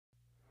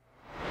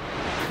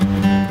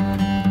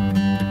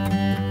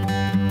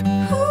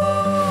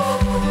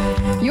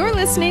You're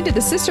listening to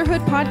the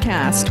Sisterhood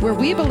Podcast, where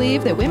we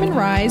believe that women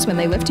rise when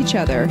they lift each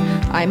other.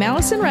 I'm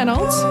Allison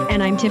Reynolds.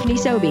 And I'm Tiffany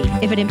Sobey.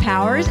 If it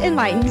empowers,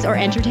 enlightens, or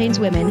entertains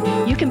women,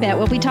 you can bet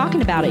we'll be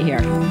talking about it here.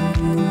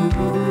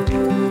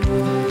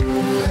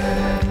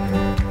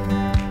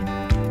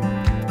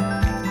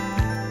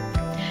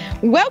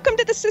 Welcome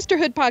to the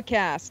Sisterhood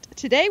Podcast.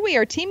 Today we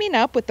are teaming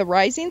up with the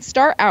Rising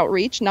Star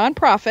Outreach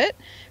nonprofit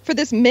for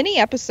this mini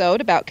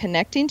episode about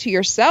connecting to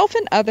yourself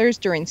and others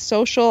during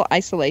social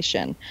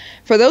isolation.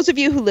 For those of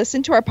you who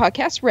listen to our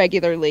podcast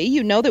regularly,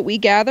 you know that we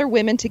gather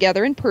women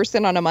together in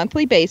person on a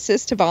monthly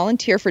basis to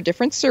volunteer for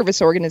different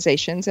service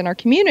organizations in our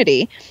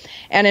community.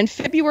 And in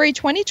February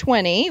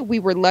 2020, we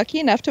were lucky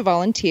enough to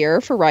volunteer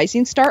for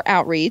Rising Star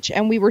Outreach,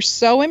 and we were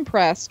so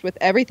impressed with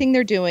everything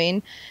they're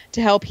doing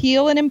to help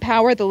heal and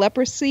empower the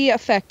leprosy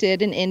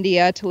affected in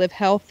India to live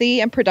healthy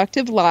and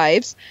productive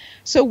lives.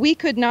 So we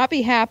could not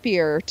be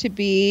happier to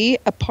be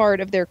a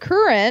part of their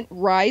current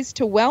Rise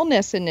to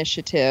Wellness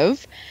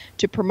initiative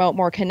to promote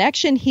more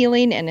connection,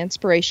 healing, and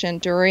inspiration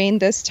during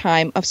this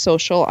time of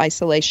social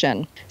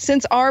isolation.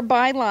 Since our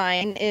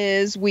byline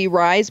is we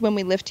rise when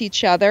we lift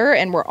each other,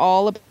 and we're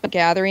all about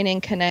gathering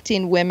and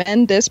connecting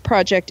women, this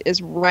project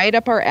is right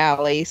up our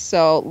alley.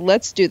 So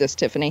let's do this,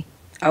 Tiffany.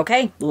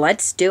 Okay,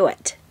 let's do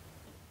it.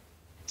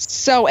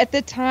 So at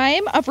the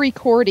time of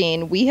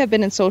recording, we have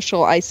been in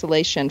social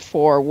isolation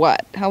for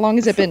what? How long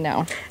has it been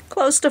now?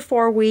 Close to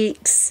 4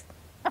 weeks.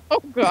 Oh,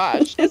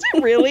 gosh. Is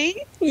it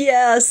really?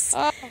 Yes.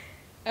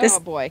 Oh,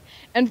 boy.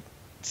 And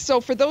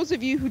so for those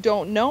of you who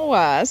don't know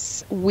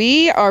us,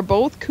 we are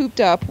both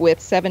cooped up with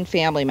 7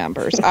 family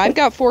members. I've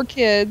got 4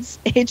 kids,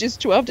 ages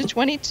 12 to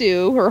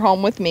 22, who are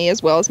home with me,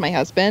 as well as my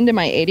husband and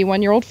my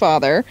 81-year-old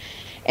father.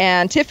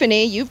 And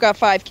Tiffany, you've got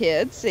 5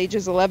 kids,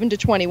 ages 11 to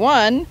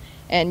 21.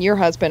 And your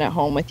husband at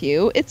home with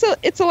you. It's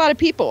a lot of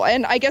people.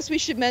 And I guess we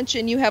should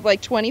mention you have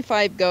like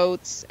 25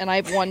 goats, and I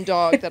have 1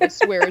 dog that I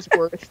swear is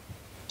worth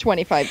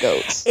 25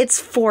 goats. It's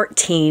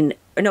 14.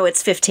 No,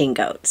 it's 15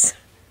 goats.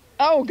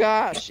 Oh,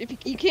 gosh.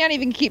 If you can't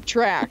even keep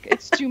track.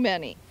 It's too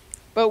many.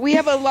 But we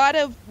have a lot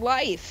of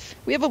life.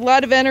 We have a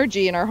lot of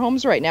energy in our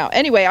homes right now.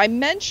 Anyway, I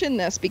mention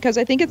this because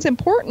I think it's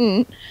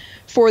important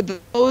for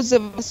those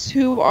of us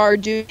who are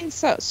doing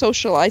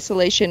social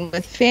isolation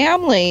with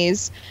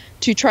families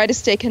to try to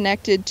stay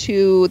connected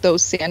to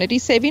those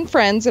sanity-saving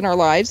friends in our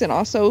lives and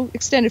also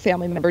extended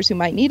family members who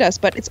might need us.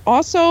 But it's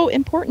also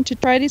important to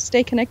try to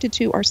stay connected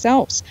to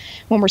ourselves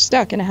when we're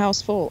stuck in a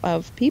house full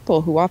of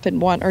people who often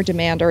want or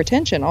demand our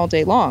attention all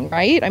day long,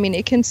 right? I mean,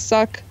 it can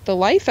suck the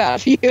life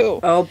out of you.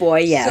 Oh,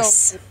 boy,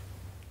 yes.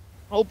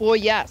 Oh, boy,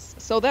 yes.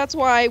 So that's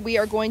why we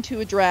are going to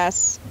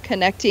address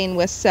connecting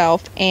with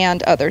self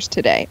and others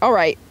today. All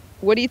right.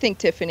 What do you think,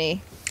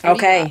 Tiffany?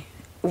 Okay.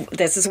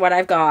 This is what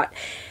I've got.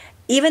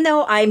 Even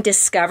though I'm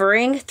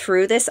discovering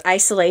through this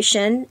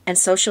isolation and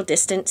social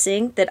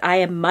distancing that I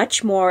am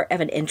much more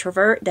of an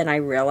introvert than I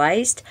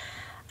realized,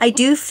 I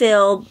do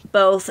feel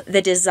both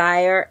the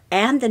desire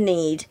and the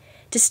need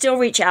to still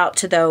reach out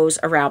to those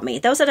around me,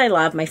 those that I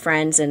love, my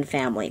friends and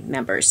family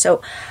members.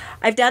 So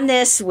I've done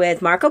this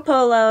with Marco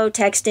Polo,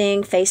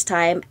 texting,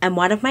 FaceTime, and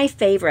one of my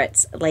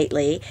favorites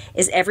lately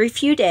is every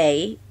few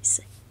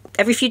days,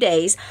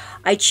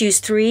 I choose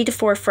 3 to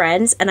 4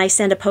 friends, and I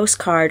send a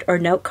postcard or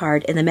note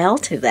card in the mail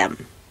to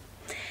them.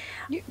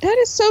 That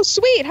is so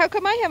sweet. How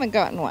come I haven't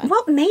gotten one?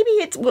 Well, maybe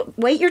it's...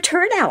 Wait your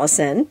turn,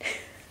 Allison.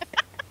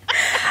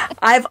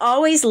 I've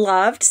always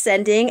loved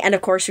sending and,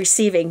 of course,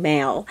 receiving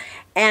mail.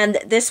 And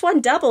this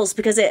one doubles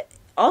because it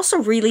also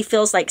really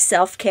feels like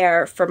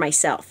self-care for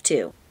myself,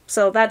 too.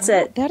 So that's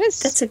it. That is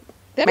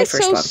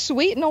so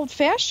sweet and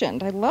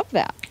old-fashioned. I love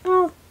that.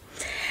 Oh.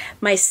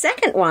 My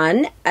second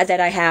one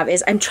that I have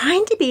is I'm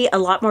trying to be a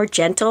lot more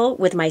gentle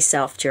with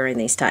myself during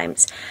these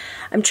times.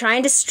 I'm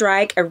trying to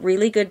strike a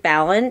really good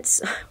balance.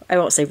 I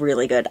won't say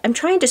really good. I'm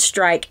trying to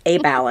strike a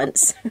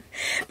balance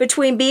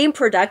between being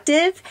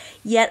productive,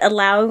 yet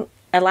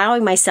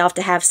allowing myself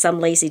to have some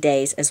lazy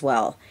days as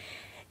well.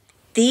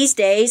 These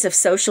days of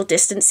social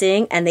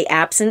distancing and the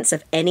absence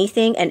of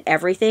anything and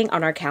everything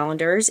on our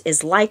calendars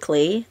is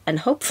likely, and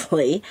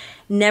hopefully,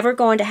 never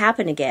going to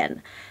happen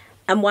again.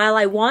 And while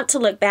I want to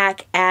look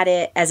back at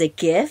it as a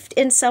gift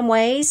in some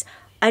ways,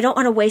 I don't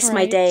want to waste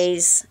my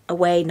days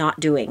away not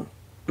doing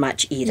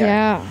much either.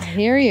 Yeah, I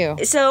hear you.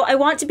 So I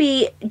want to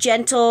be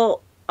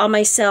gentle on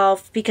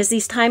myself because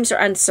these times are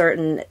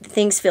uncertain.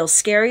 Things feel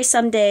scary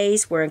some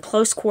days. We're in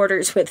close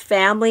quarters with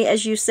family,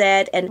 as you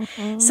said, and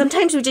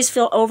sometimes we just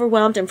feel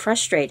overwhelmed and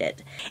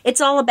frustrated.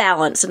 It's all a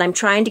balance, and I'm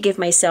trying to give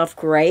myself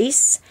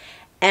grace,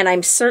 and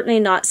I'm certainly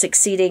not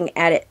succeeding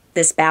at it,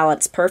 this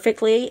balance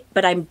perfectly,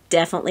 but I'm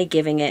definitely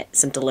giving it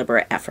some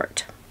deliberate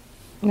effort.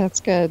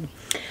 That's good.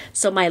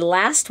 So my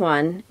last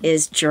one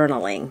is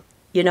journaling.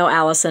 You know,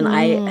 Allison,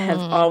 I have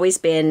always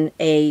been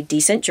a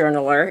decent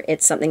journaler.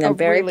 It's something I'm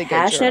very really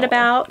passionate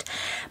about.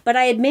 But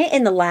I admit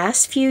in the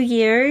last few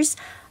years,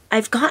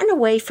 I've gotten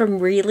away from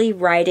really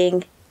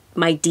writing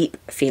my deep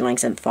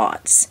feelings and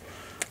thoughts.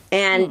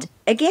 And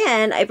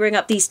again, I bring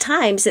up these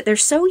times that they're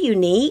so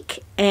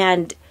unique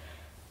and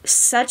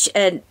such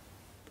a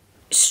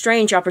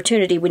strange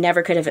opportunity we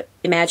never could have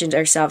imagined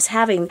ourselves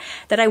having,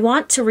 that I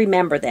want to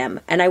remember them.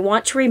 And I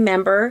want to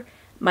remember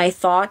my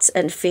thoughts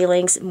and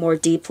feelings more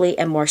deeply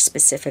and more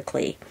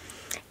specifically.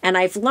 And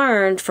I've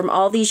learned from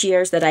all these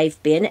years that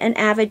I've been an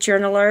avid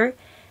journaler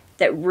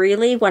that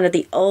really one of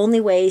the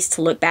only ways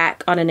to look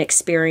back on an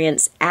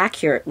experience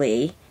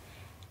accurately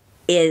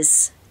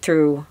is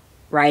through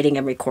writing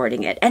and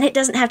recording it. And it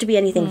doesn't have to be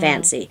anything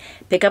fancy.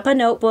 Pick up a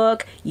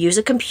notebook, use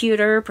a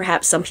computer.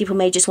 Perhaps some people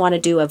may just want to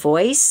do a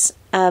voice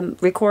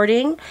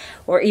recording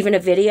or even a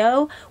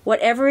video.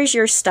 Whatever is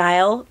your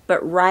style,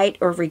 but write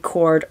or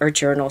record or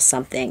journal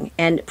something.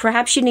 And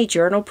perhaps you need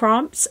journal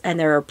prompts, and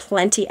there are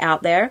plenty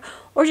out there,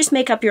 or just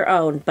make up your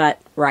own, but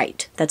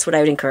write. That's what I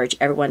would encourage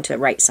everyone to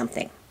write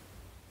something.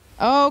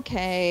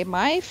 Okay,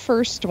 my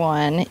first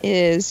one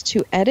is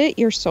to edit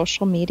your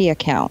social media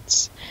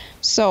accounts.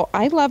 So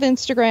I love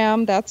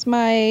Instagram. That's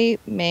my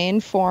main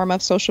form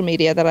of social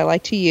media that I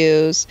like to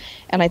use.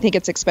 And I think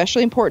it's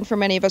especially important for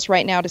many of us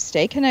right now to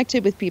stay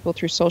connected with people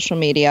through social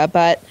media.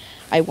 But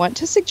I want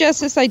to suggest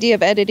this idea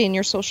of editing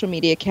your social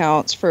media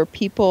accounts for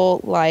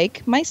people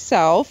like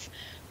myself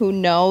who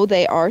know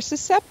they are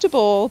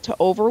susceptible to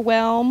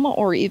overwhelm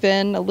or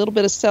even a little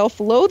bit of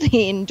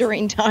self-loathing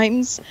during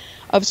times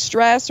of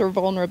stress or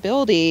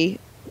vulnerability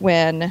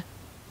when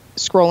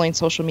scrolling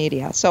social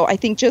media. So I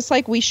think just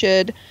like we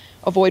should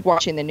avoid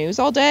watching the news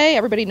all day,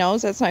 everybody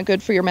knows that's not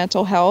good for your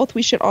mental health,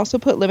 we should also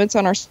put limits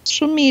on our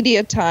social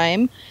media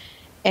time.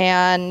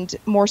 And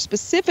more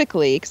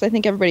specifically, because I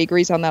think everybody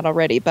agrees on that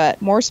already,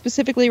 but more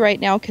specifically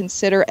right now,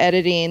 consider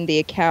editing the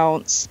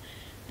accounts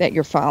that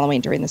you're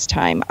following during this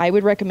time. I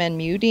would recommend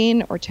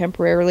muting or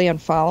temporarily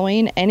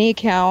unfollowing any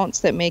accounts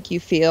that make you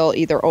feel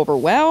either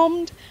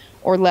overwhelmed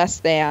or less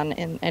than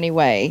in any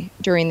way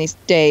during these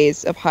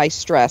days of high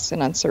stress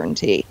and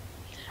uncertainty.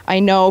 I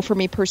know for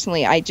me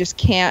personally, I just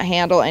can't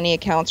handle any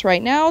accounts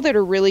right now that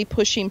are really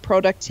pushing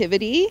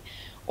productivity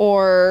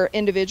or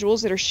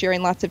individuals that are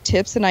sharing lots of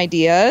tips and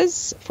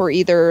ideas for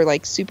either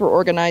like super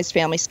organized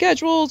family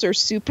schedules or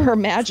super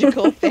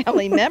magical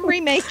family memory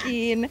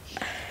making.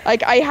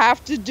 Like I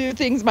have to do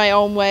things my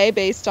own way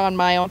based on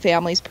my own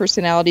family's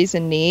personalities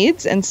and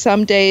needs. And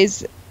some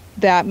days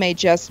that may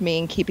just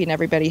mean keeping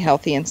everybody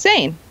healthy and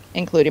sane,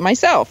 including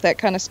myself. That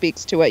kind of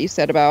speaks to what you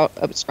said about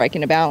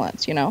striking a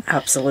balance, you know?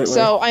 Absolutely.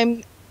 So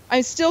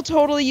I'm still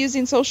totally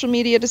using social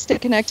media to stay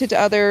connected to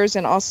others,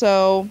 and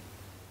also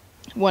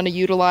want to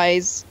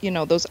utilize, you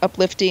know, those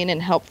uplifting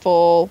and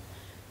helpful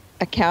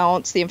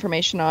accounts, the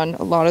information on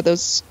a lot of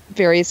those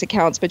various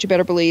accounts, but you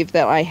better believe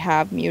that I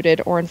have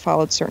muted or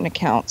unfollowed certain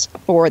accounts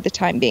for the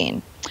time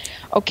being.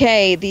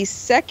 Okay, the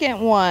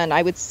second one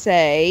I would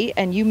say,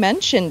 and you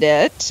mentioned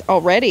it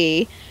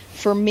already,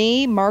 for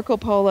me, Marco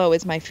Polo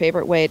is my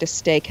favorite way to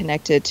stay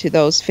connected to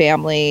those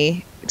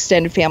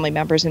extended family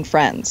members and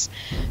friends.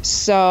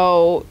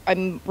 So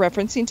I'm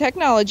referencing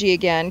technology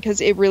again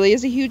because it really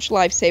is a huge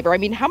lifesaver. I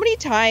mean, how many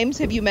times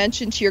have you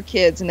mentioned to your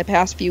kids in the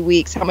past few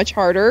weeks how much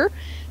harder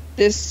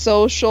this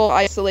social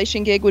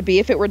isolation gig would be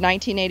if it were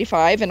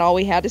 1985 and all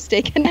we had to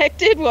stay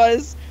connected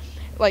was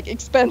like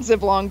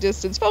expensive long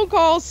distance phone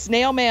calls,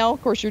 snail mail.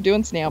 Of course, you're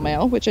doing snail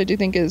mail, which I do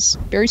think is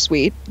very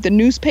sweet. The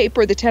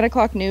newspaper, the 10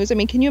 o'clock news. I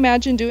mean, can you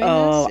imagine doing this?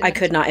 Oh, I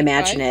could not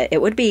imagine it.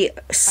 It would be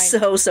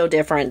so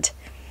different.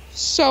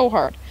 So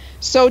hard.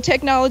 So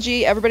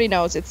technology, everybody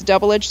knows it's a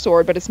double-edged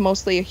sword, but it's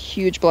mostly a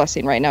huge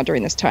blessing right now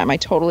during this time. I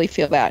totally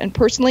feel that. And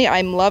personally,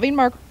 I'm loving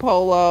Marco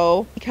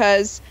Polo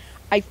because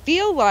I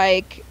feel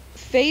like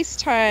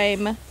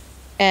FaceTime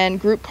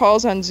and group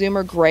calls on Zoom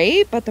are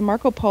great, but the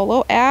Marco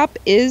Polo app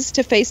is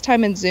to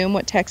FaceTime and Zoom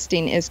what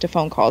texting is to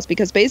phone calls,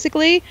 because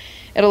basically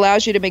it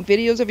allows you to make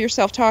videos of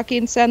yourself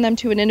talking, send them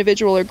to an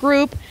individual or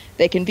group.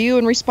 They can view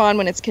and respond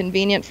when it's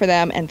convenient for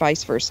them, and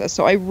vice versa.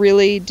 So I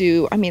really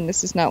do, I mean,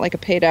 this is not like a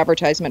paid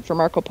advertisement for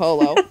Marco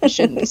Polo. I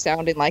shouldn't be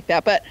sounding like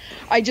that, but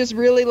I just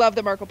really love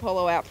the Marco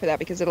Polo app for that,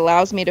 because it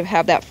allows me to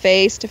have that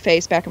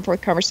face-to-face back and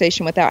forth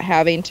conversation without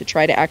having to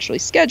try to actually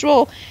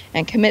schedule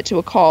and commit to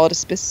a call at a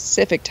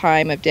specific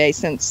time of day,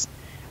 since,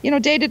 you know,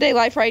 day-to-day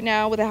life right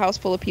now with a house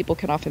full of people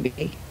can often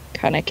be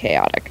kind of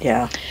chaotic.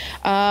 Yeah.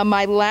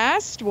 My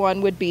last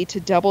one would be to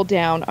double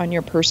down on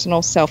your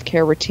personal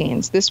self-care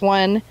routines. This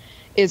one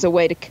is a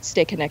way to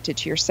stay connected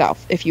to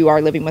yourself if you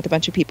are living with a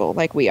bunch of people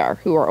like we are,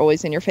 who are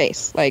always in your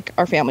face, like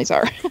our families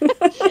are.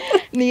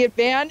 The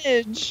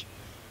advantage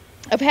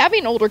of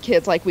having older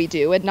kids like we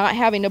do and not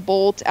having to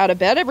bolt out of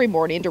bed every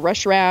morning to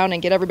rush around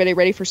and get everybody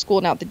ready for school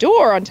and out the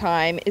door on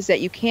time is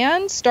that you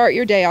can start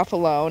your day off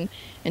alone,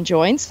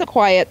 enjoying some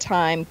quiet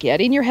time,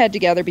 getting your head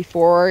together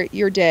before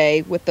your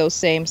day with those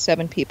same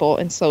 7 people,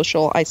 and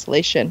social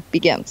isolation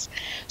begins.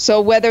 So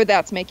whether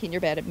that's making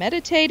your bed and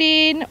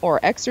meditating,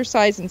 or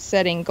exercise and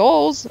setting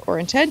goals or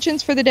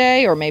intentions for the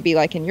day, or maybe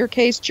like in your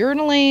case,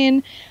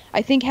 journaling,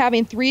 I think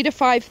having 3 to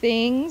 5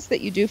 things that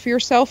you do for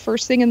yourself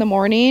first thing in the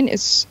morning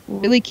is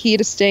really key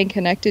to staying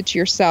connected to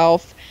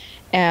yourself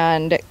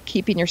and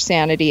keeping your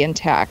sanity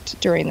intact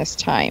during this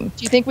time.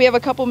 Do you think we have a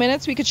couple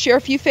minutes we could share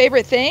a few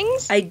favorite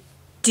things? I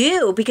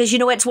do, because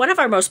it's one of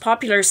our most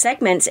popular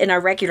segments in our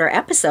regular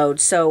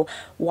episodes. So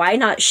why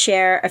not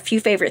share a few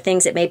favorite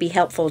things that may be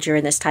helpful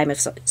during this time of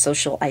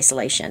social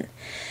isolation?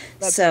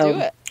 Let's do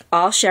it.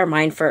 I'll share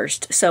mine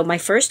first. So my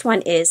first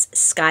one is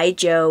Sky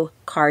Joe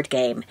card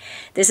game.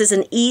 This is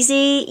an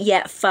easy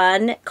yet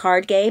fun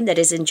card game that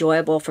is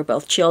enjoyable for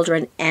both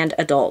children and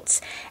adults.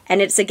 And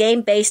it's a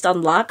game based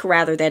on luck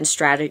rather than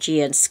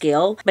strategy and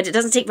skill, but it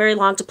doesn't take very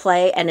long to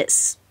play, and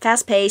it's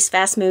fast-paced,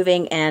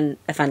 fast-moving, and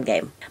a fun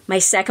game. My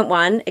second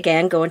one,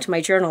 again, going to my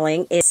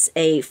journaling, is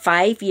a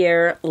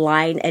 5-year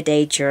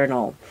line-a-day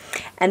journal.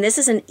 And this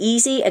is an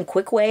easy and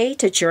quick way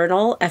to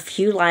journal a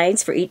few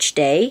lines for each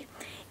day.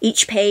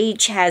 Each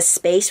page has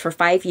space for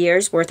 5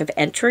 years worth of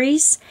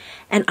entries,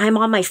 and I'm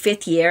on my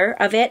 5th year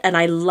of it, and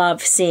I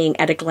love seeing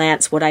at a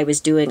glance what I was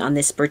doing on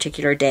this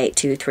particular date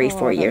 2, 3,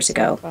 4 years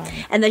ago.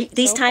 And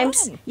these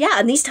times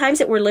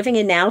that we're living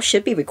in now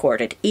should be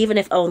recorded, even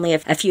if only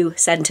a few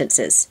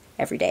sentences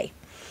every day.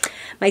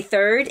 My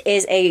third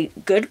is a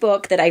good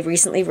book that I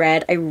recently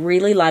read. I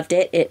really loved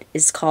it. It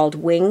is called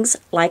Wings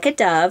Like a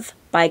Dove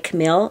by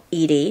Camille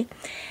Edie.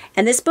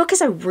 And this book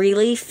is a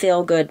really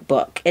feel-good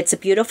book. It's a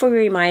beautiful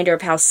reminder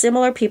of how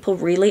similar people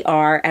really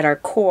are at our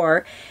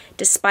core,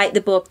 despite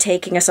the book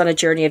taking us on a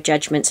journey of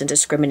judgments and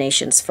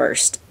discriminations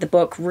first. The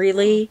book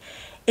really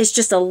is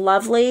just a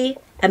lovely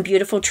and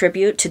beautiful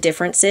tribute to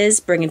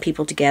differences, bringing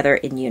people together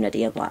in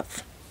unity and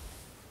love.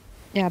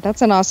 Yeah,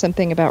 that's an awesome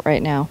thing about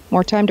right now.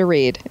 More time to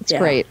read. It's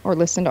great. Or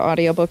listen to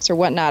audiobooks or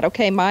whatnot.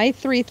 Okay, my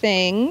 3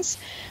 things.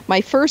 My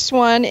first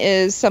one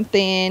is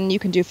something you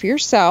can do for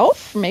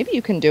yourself. Maybe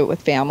you can do it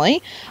with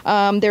family.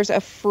 There's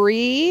a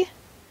free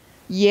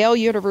Yale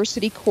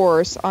University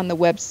course on the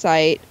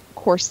website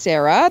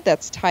Coursera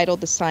that's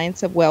titled The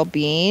Science of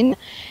Well-Being.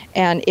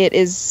 And it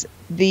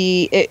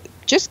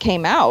just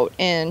came out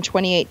in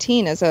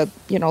 2018 as a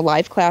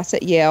live class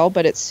at Yale,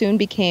 but it soon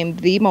became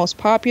the most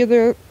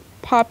popular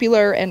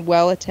and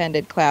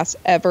well-attended class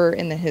ever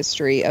in the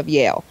history of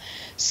Yale.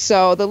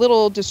 So the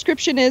little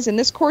description is, in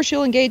this course,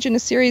 you'll engage in a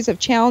series of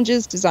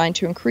challenges designed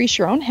to increase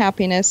your own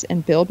happiness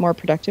and build more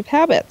productive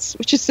habits,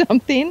 which is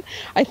something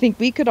I think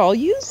we could all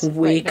use.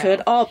 We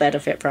could all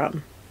benefit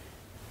from.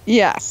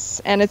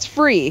 Yes, and it's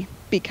free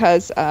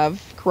because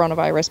of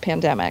coronavirus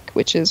pandemic,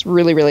 which is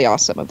really, really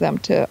awesome of them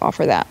to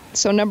offer that.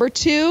 So number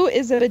 2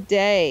 is a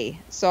bidet.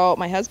 So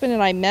my husband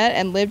and I met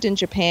and lived in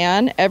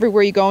Japan.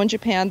 Everywhere you go in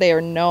Japan, they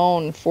are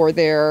known for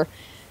their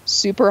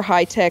super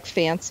high-tech,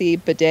 fancy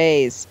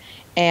bidets.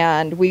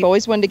 And we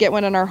always wanted to get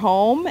one in our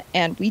home,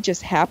 and we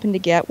just happened to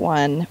get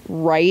one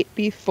right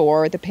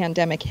before the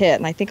pandemic hit.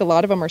 And I think a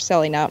lot of them are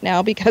selling out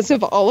now because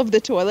of all of the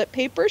toilet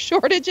paper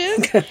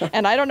shortages.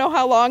 And I don't know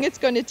how long it's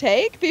going to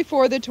take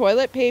before the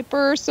toilet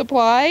paper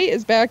supply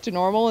is back to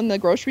normal in the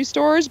grocery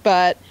stores,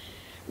 but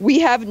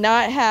we have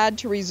not had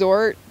to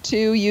resort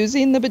to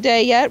using the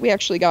bidet yet. We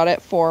actually got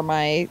it for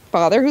my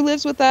father who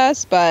lives with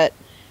us, but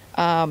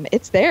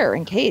it's there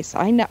in case.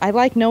 I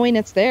like knowing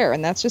it's there,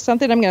 and that's just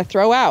something I'm going to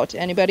throw out to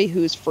anybody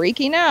who's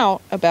freaking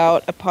out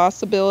about the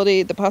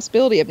possibility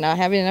of not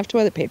having enough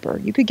toilet paper.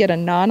 You could get a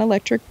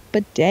non-electric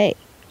bidet.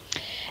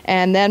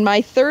 And then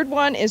my third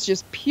one is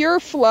just pure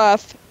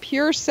fluff,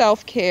 pure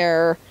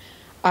self-care.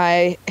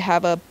 I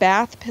have a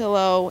bath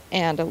pillow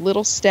and a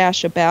little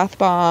stash of bath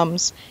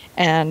bombs,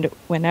 and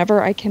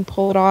whenever I can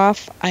pull it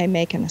off, I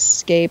make an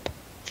escape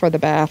for the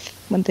bath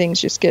when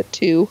things just get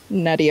too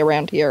nutty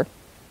around here.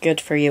 Good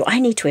for you.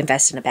 I need to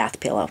invest in a bath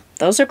pillow.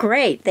 Those are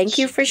great. Thank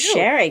you for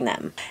sharing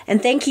them.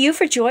 And thank you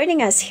for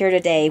joining us here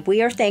today.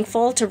 We are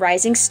thankful to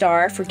Rising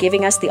Star for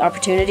giving us the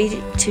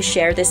opportunity to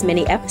share this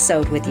mini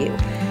episode with you.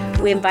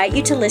 We invite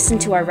you to listen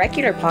to our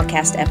regular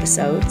podcast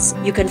episodes.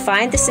 You can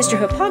find the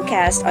Sisterhood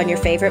Podcast on your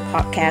favorite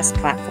podcast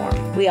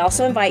platform. We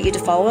also invite you to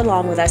follow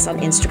along with us on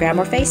Instagram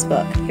or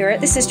Facebook. Here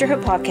at the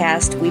Sisterhood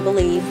Podcast, we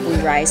believe we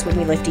rise when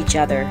we lift each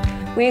other.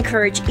 We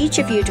encourage each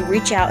of you to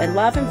reach out in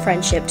love and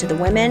friendship to the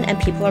women and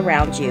people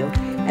around you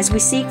as we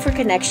seek for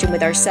connection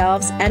with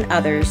ourselves and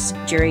others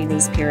during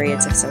these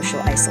periods of social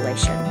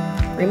isolation.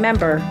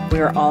 Remember, we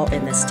are all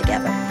in this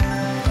together.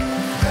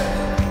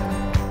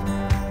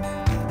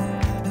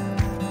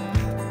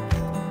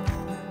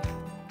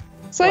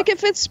 It's like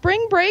if it's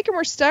spring break and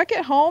we're stuck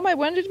at home, I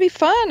wanted it to be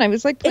fun. I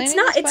was like planning. It's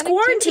not. It's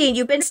quarantine.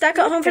 You've been stuck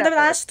at home for the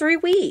last 3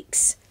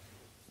 weeks.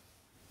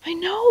 I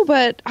know,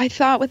 but I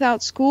thought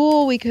without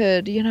school we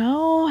could, hey,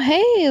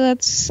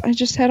 I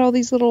just had all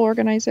these little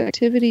organized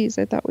activities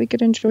I thought we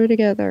could enjoy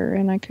together,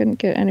 and I couldn't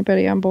get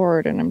anybody on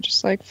board, and I'm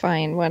just like,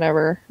 fine,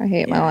 whatever. I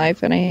hate my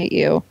life, and I hate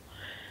you.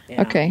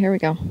 Yeah. Okay, here we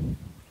go.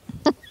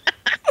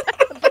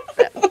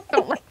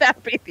 Don't let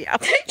that be the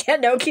outcome. Yeah,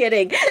 no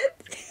kidding.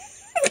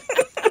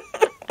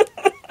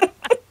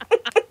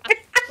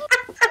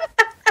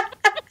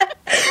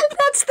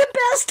 That's the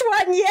best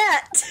one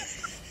yet.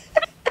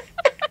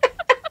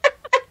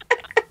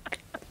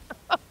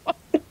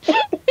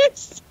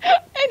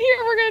 And here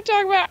we're going to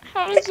talk about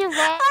how to survive.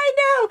 I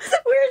know.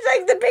 We're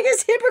like the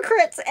biggest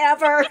hypocrites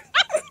ever.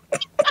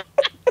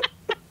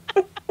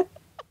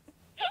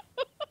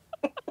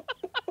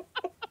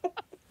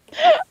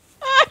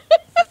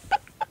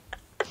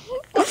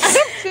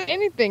 say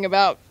anything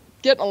about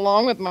getting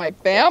along with my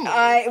family.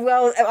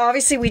 Well,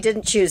 obviously we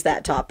didn't choose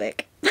that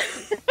topic.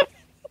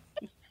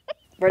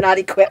 We're not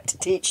equipped to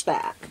teach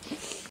that.